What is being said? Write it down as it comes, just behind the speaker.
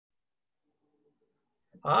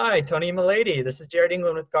Hi, Tony Milady. This is Jared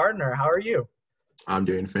England with Gardner. How are you? I'm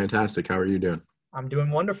doing fantastic. How are you doing? I'm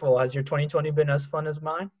doing wonderful. Has your 2020 been as fun as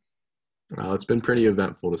mine? It's been pretty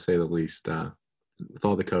eventful to say the least. With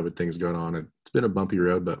all the COVID things going on, it's been a bumpy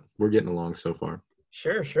road, but we're getting along so far.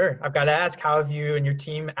 Sure, sure. I've got to ask, how have you and your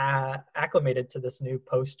team acclimated to this new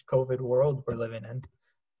post-COVID world we're living in?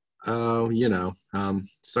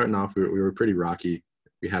 Starting off, we were pretty rocky.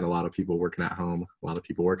 We had a lot of people working at home, a lot of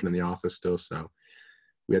people working in the office still. So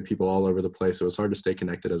we had people all over the place. It was hard to stay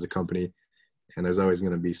connected as a company, and there's always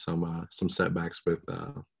going to be some setbacks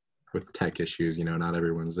with tech issues. Not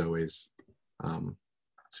everyone's always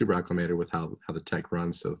super acclimated with how the tech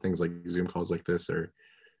runs. So things like Zoom calls like this are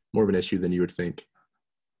more of an issue than you would think.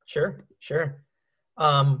 Sure, sure.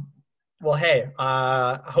 Um, well, hey,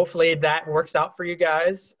 hopefully that works out for you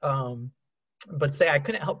guys. But say I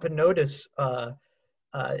couldn't help but notice,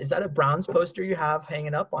 is that a Browns poster you have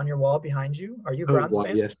hanging up on your wall behind you? Are you a Oh, Browns why,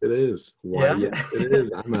 fan? yes, it is. Why, Yeah. yes, it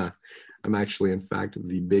is. I'm actually, in fact,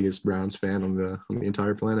 the biggest Browns fan on the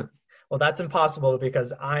entire planet. Well, that's impossible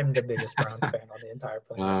because I'm the biggest Browns fan on the entire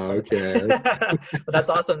planet. But, Okay. but that's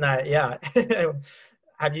awesome that, yeah.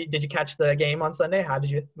 Did you catch the game on Sunday? What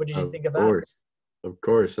did you Of think of that? course, of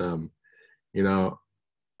course. You know,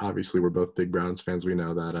 Obviously we're both big Browns fans. We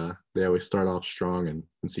know that they always start off strong and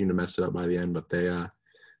seem to mess it up by the end, but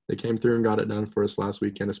they came through and got it done for us last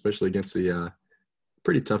weekend, especially against the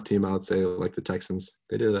pretty tough team, I would say, like the Texans.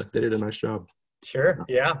 They did a nice job. Sure.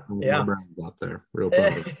 Yeah. My Yeah. Browns out there, real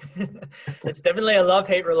proud of them. It's definitely a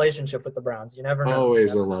love-hate relationship with the Browns. You never know. You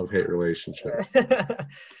Always a never love-hate relationship. know.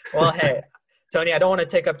 Well, hey, Tony, I don't want to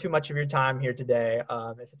take up too much of your time here today.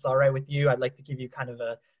 If it's all right with you, I'd like to give you kind of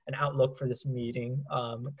an outlook for this meeting,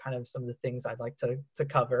 kind of some of the things I'd like to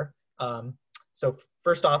cover. So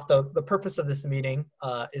first off, the purpose of this meeting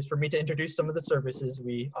is for me to introduce some of the services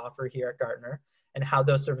we offer here at Gartner and how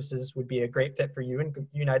those services would be a great fit for you and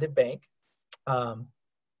United Bank.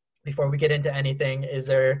 Before we get into anything, is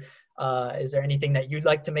there anything that you'd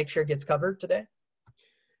like to make sure gets covered today?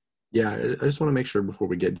 Yeah, I just want to make sure before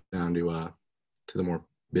we get down to the more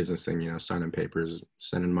business thing, signing papers,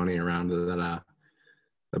 sending money around, that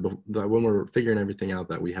when we're figuring everything out,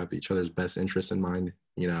 that we have each other's best interests in mind.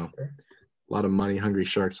 Sure. A lot of money hungry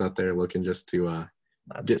sharks out there looking just to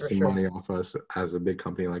That's get for some sure. money off us as a big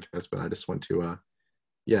company like us. But I just want to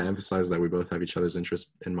emphasize that we both have each other's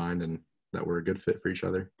interests in mind and that we're a good fit for each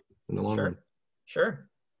other in the long run. Sure.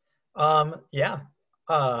 Yeah.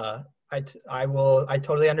 Uh, I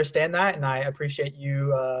totally understand that, and I appreciate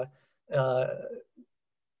you uh,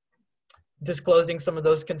 disclosing some of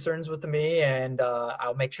those concerns with me, and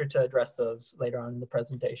I'll make sure to address those later on in the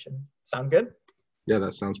presentation. Sound good? Yeah,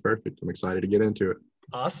 that sounds perfect. I'm excited to get into it.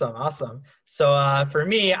 Awesome. So for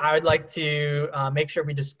me, I would like to make sure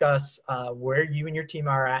we discuss where you and your team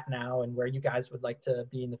are at now and where you guys would like to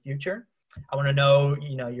be in the future. I want to know,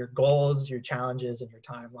 your goals, your challenges, and your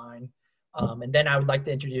timeline. And then I would like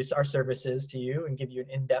to introduce our services to you and give you an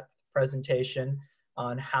in-depth presentation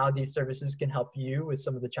on how these services can help you with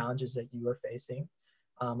some of the challenges that you are facing.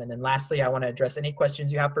 And then lastly, I want to address any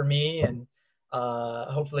questions you have for me, and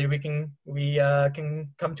hopefully we can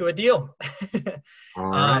come to a deal. All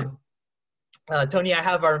right. Tony, I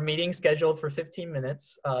have our meeting scheduled for 15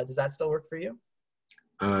 minutes. Does that still work for you?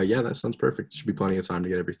 Yeah, that sounds perfect. Should be plenty of time to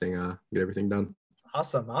get everything done.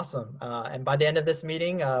 Awesome. And by the end of this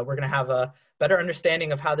meeting, we're going to have a better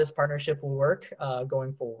understanding of how this partnership will work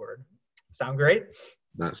going forward. Sound great?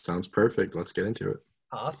 That sounds perfect. Let's get into it.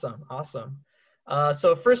 Awesome.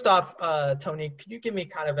 So first off, Tony, could you give me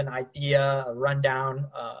kind of an idea, a rundown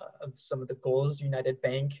of some of the goals United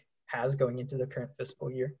Bank has going into the current fiscal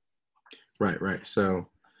year? Right. So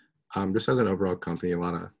just as an overall company, a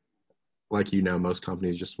lot of, most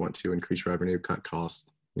companies just want to increase revenue, cut costs,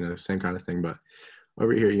 same kind of thing. But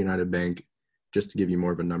over here at United Bank, just to give you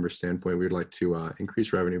more of a number standpoint, we would like to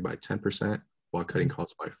increase revenue by 10% while cutting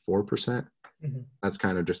costs by 4%. Mm-hmm. That's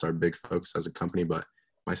kind of just our big focus as a company. But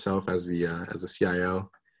myself, as a CIO,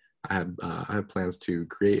 I have plans to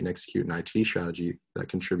create and execute an IT strategy that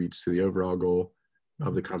contributes to the overall goal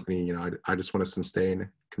of the company. I just want to sustain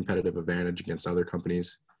competitive advantage against other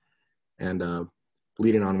companies. And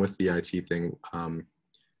leading on with the IT thing, I'm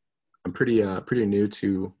pretty new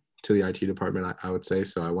to the IT department, I would say.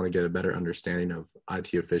 So I want to get a better understanding of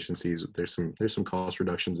IT efficiencies. There's some cost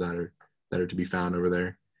reductions that are to be found over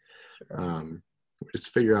there. Sure.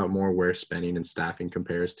 Just figure out more where spending and staffing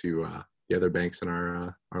compares to the other banks in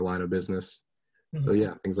our line of business. Mm-hmm. So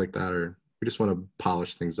yeah, things like that. Or we just want to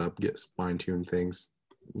polish things up, get fine-tune things,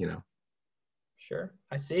 Sure,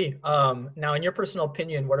 I see. Now, in your personal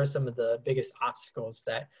opinion, what are some of the biggest obstacles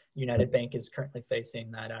that United Bank is currently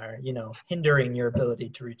facing that are, hindering your ability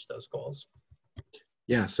to reach those goals?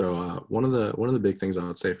 Yeah, so one of the big things I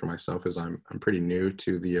would say for myself is I'm pretty new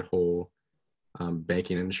to the whole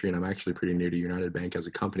banking industry, and I'm actually pretty new to United Bank as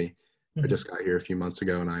a company. I Mhm. just got here a few months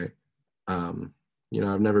ago, and um,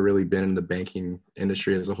 I've never really been in the banking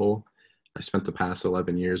industry as a whole. I spent the past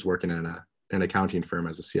 11 years working in an accounting firm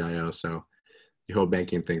as a CIO, so the whole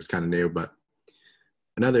banking thing's kind of new. But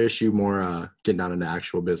another issue, more getting down into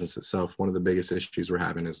actual business itself, one of the biggest issues we're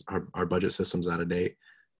having is our budget system's out of date.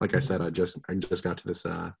 Like I Mhm. said, I just got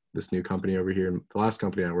to this new company over here. And the last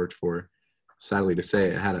company I worked for, sadly to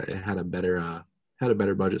say, it had a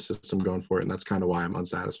better budget system going for it, and that's kind of why I'm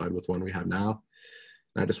unsatisfied with one we have now.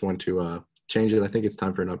 And I just want to change it. I think it's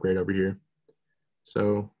time for an upgrade over here.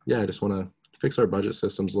 So yeah, I just want to fix our budget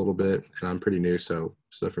systems a little bit, and I'm pretty new, so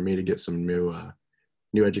for me to get some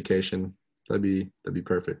new education, that'd be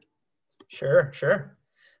perfect. Sure, sure.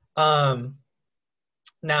 Um,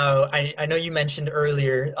 Now, I know you mentioned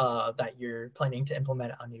earlier that you're planning to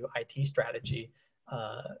implement a new IT strategy.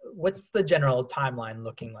 What's the general timeline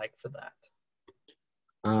looking like for that?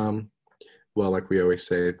 Um, well, like we always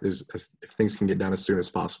say, if things can get done as soon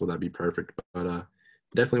as possible, that'd be perfect. But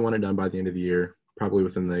definitely want it done by the end of the year, probably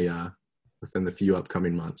within the few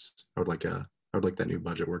upcoming months. I would like that new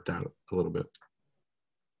budget worked out a little bit.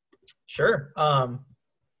 Sure.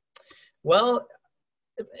 Well,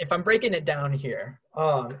 if I'm breaking it down here,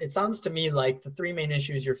 it sounds to me like the three main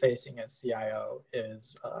issues you're facing as CIO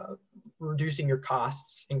is reducing your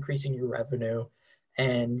costs, increasing your revenue,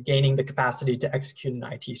 and gaining the capacity to execute an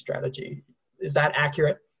IT strategy. Is that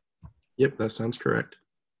accurate? Yep, that sounds correct.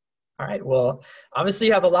 All right. Well, obviously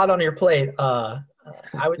you have a lot on your plate. I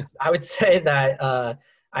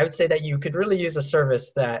would say that you could really use a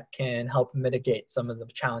service that can help mitigate some of the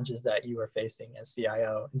challenges that you are facing as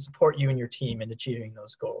CIO and support you and your team in achieving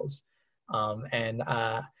those goals. And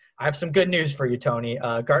I have some good news for you, Tony.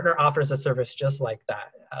 Gartner offers a service just like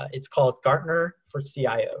that. It's called Gartner for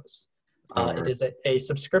CIOs. All It right. is a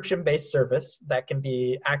subscription-based service that can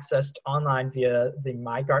be accessed online via the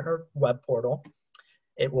My Gartner web portal.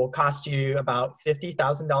 It will cost you about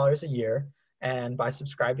 $50,000 a year, and by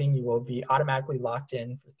subscribing, you will be automatically locked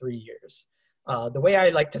in for 3 years. The way I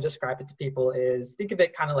like to describe it to people is think of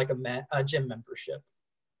it kind of like a gym membership.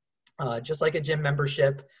 Just like a gym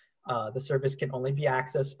membership, the service can only be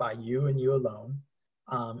accessed by you and you alone.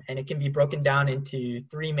 And it can be broken down into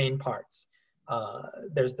three main parts.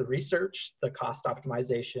 There's the research, the cost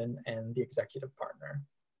optimization, and the executive partner.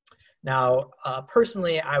 Now,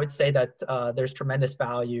 personally, I would say that there's tremendous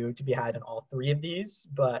value to be had in all three of these,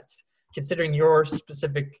 but considering your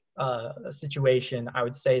specific situation, I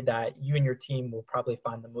would say that you and your team will probably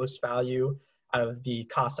find the most value out of the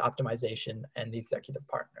cost optimization and the executive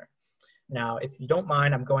partner. Now, if you don't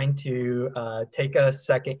mind, I'm going to take a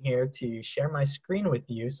second here to share my screen with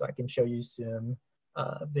you so I can show you some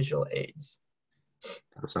visual aids.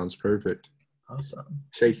 That sounds perfect. Awesome.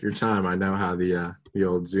 Take your time. I know how the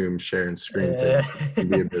old Zoom sharing screen thing can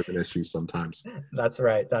be a bit of an issue sometimes. That's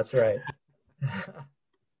right. That's right.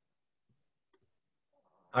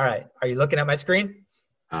 All right. Are you looking at my screen?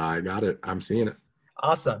 I got it. I'm seeing it.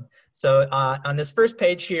 Awesome. So on this first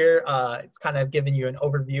page here, it's kind of giving you an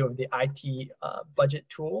overview of the IT budget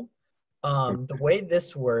tool. The way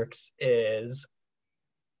this works is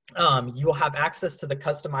you will have access to the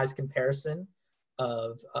customized comparison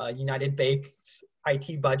of United Bank's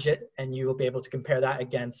IT budget, and you will be able to compare that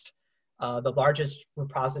against the largest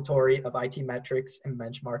repository of IT metrics and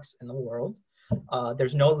benchmarks in the world.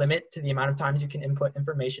 There's no limit to the amount of times you can input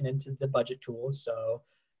information into the budget tools. So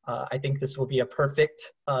I think this will be a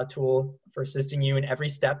perfect tool for assisting you in every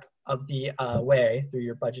step of the way through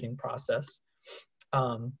your budgeting process.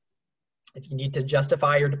 If you need to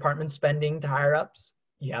justify your department spending to higher ups,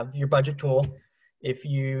 you have your budget tool. If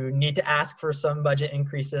you need to ask for some budget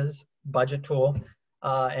increases, budget tool.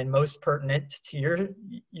 And most pertinent to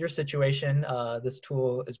your situation, this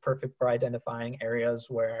tool is perfect for identifying areas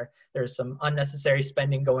where there's some unnecessary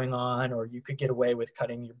spending going on, or you could get away with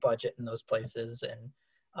cutting your budget in those places and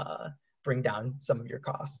bring down some of your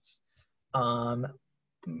costs.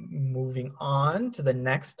 Moving on to the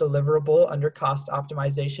next deliverable under cost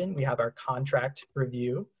optimization, we have our contract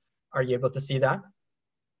review. Are you able to see that?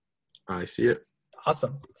 I see it.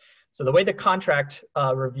 Awesome. So the way the contract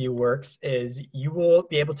review works is you will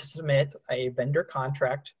be able to submit a vendor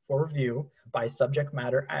contract for review by subject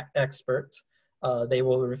matter expert. They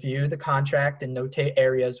will review the contract and notate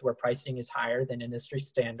areas where pricing is higher than industry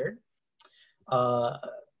standard.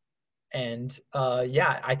 And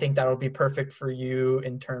yeah, I think that'll be perfect for you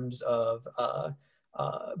in terms of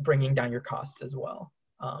bringing down your costs as well.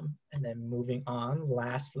 And then moving on,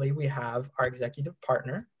 lastly, we have our executive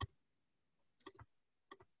partner.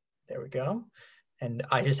 There we go. And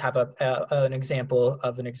I just have an example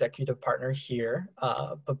of an executive partner here.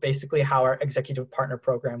 But basically how our executive partner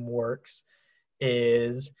program works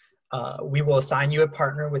is we will assign you a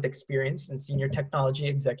partner with experience in senior technology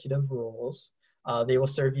executive roles. They will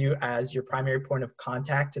serve you as your primary point of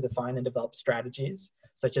contact to define and develop strategies,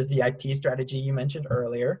 such as the IT strategy you mentioned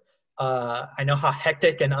earlier. I know how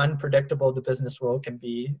hectic and unpredictable the business world can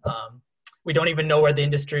be. We don't even know where the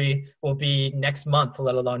industry will be next month,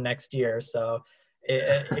 let alone next year. So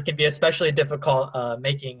it can be especially difficult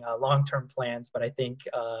making long-term plans, but I think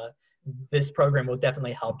this program will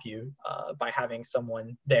definitely help you by having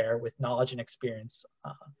someone there with knowledge and experience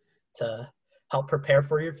to help prepare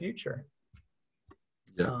for your future.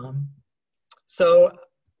 Yeah. So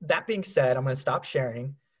that being said, I'm going to stop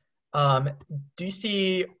sharing. Do you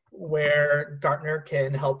see where Gartner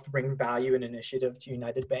can help bring value and initiative to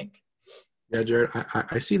United Bank? Yeah, Jared,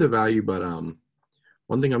 I see the value, but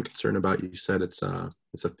one thing I'm concerned about, you said it's a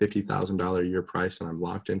 $50,000 a year price, and I'm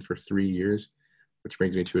locked in for 3 years, which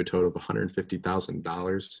brings me to a total of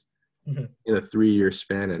 $150,000 in a 3-year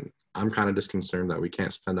span. And I'm kind of just concerned that we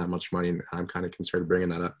can't spend that much money. And I'm kind of concerned bringing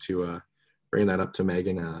that up to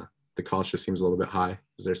Megan. The cost just seems a little bit high.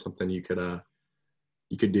 Is there something you could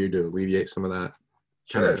do to alleviate some of that?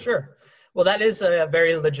 Sure. Well, that is a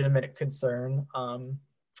very legitimate concern.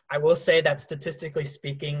 I will say that statistically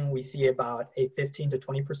speaking, we see about a 15 to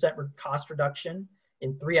 20% cost reduction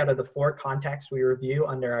in 3 out of the 4 contacts we review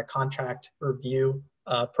under our contract review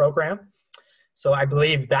program. So I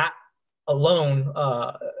believe that alone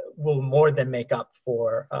will more than make up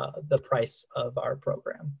for the price of our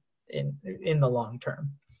program in the long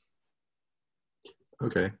term.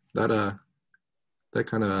 Okay, that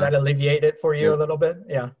kind of that alleviate it for you a little bit.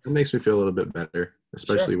 Yeah, it makes me feel a little bit better,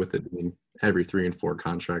 especially with it being every 3 and 4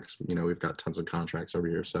 contracts. You know, we've got tons of contracts over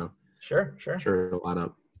here, so sure it'll add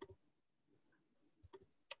up.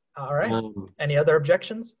 All right. Any other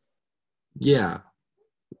objections? Yeah,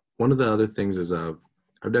 one of the other things is you're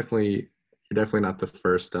definitely not the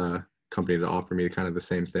first company to offer me kind of the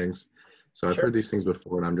same things. So I've heard these things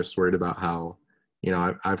before, and I'm just worried about how, you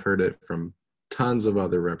know, I've heard it from tons of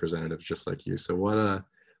other representatives just like you. So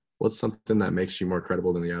what's something that makes you more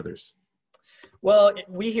credible than the others? Well,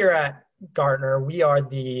 we here at Gartner, we are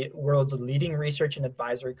the world's leading research and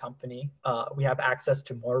advisory company. We have access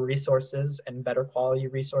to more resources and better quality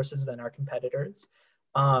resources than our competitors.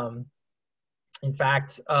 In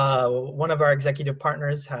fact, one of our executive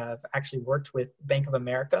partners have actually worked with Bank of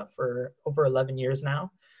America for over 11 years now.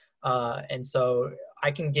 And so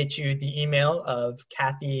I can get you the email of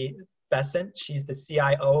Kathy Besant. She's the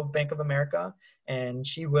CIO of Bank of America, and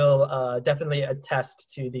she will definitely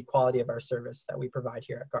attest to the quality of our service that we provide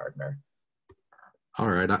here at Gartner. All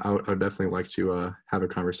right. I would definitely like to have a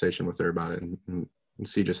conversation with her about it and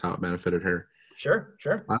see just how it benefited her. Sure.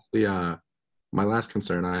 Lastly, my last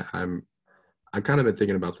concern, I've kind of been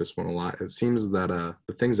thinking about this one a lot. It seems that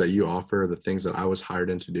the things that you offer are the things that I was hired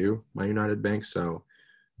in to do by United Bank. So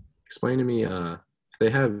explain to me, if they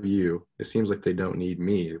have you, it seems like they don't need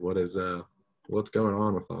me. What's going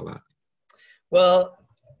on with all that? Well,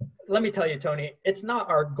 let me tell you, Tony, it's not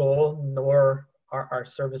our goal nor are our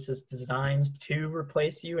services designed to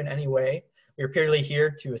replace you in any way. We're purely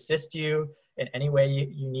here to assist you in any way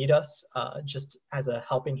you need us, just as a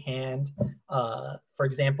helping hand. For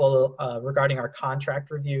example, regarding our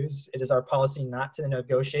contract reviews, it is our policy not to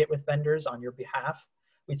negotiate with vendors on your behalf.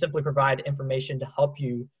 We simply provide information to help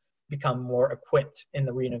you become more equipped in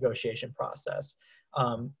the renegotiation process.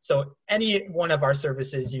 So any one of our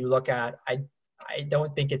services you look at, I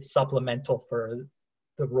don't think it's supplemental for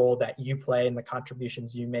the role that you play and the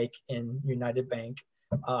contributions you make in United Bank.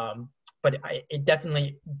 But it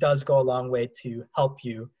definitely does go a long way to help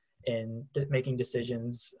you in making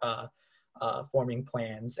decisions, forming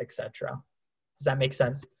plans, etc. Does that make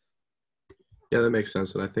sense? Yeah, that makes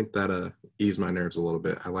sense. And I think that eased my nerves a little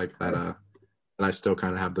bit. I like that that I still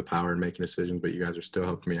kind of have the power in making decisions, but you guys are still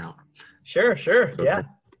helping me out. Sure. Yeah.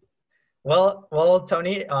 Well,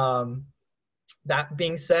 Tony, that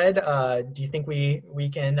being said, do you think we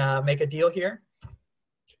can make a deal here?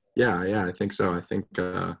 Yeah, I think so. I think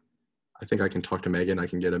I can talk to Megan. I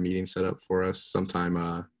can get a meeting set up for us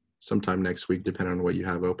sometime next week, depending on what you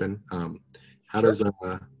have open. How does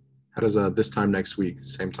this time next week,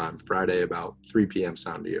 same time, Friday, about 3 p.m.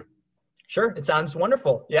 sound to you? Sure, it sounds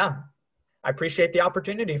wonderful. Yeah, I appreciate the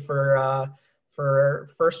opportunity for for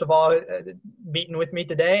first of all meeting with me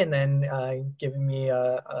today, and then giving me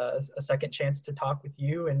a second chance to talk with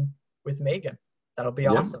you and with Megan. That'll be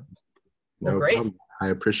Yeah, awesome. Well, no great. problem. I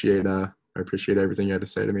appreciate everything you had to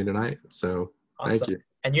say to me tonight. So thank Awesome. you.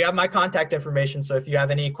 And you have my contact information, so if you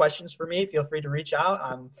have any questions for me, feel free to reach out.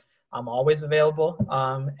 I'm always available.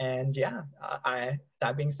 And yeah,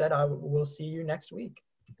 that being said, I will see you next week.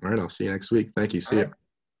 All right, I'll see you next week. Thank you. All See right. you.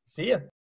 See ya.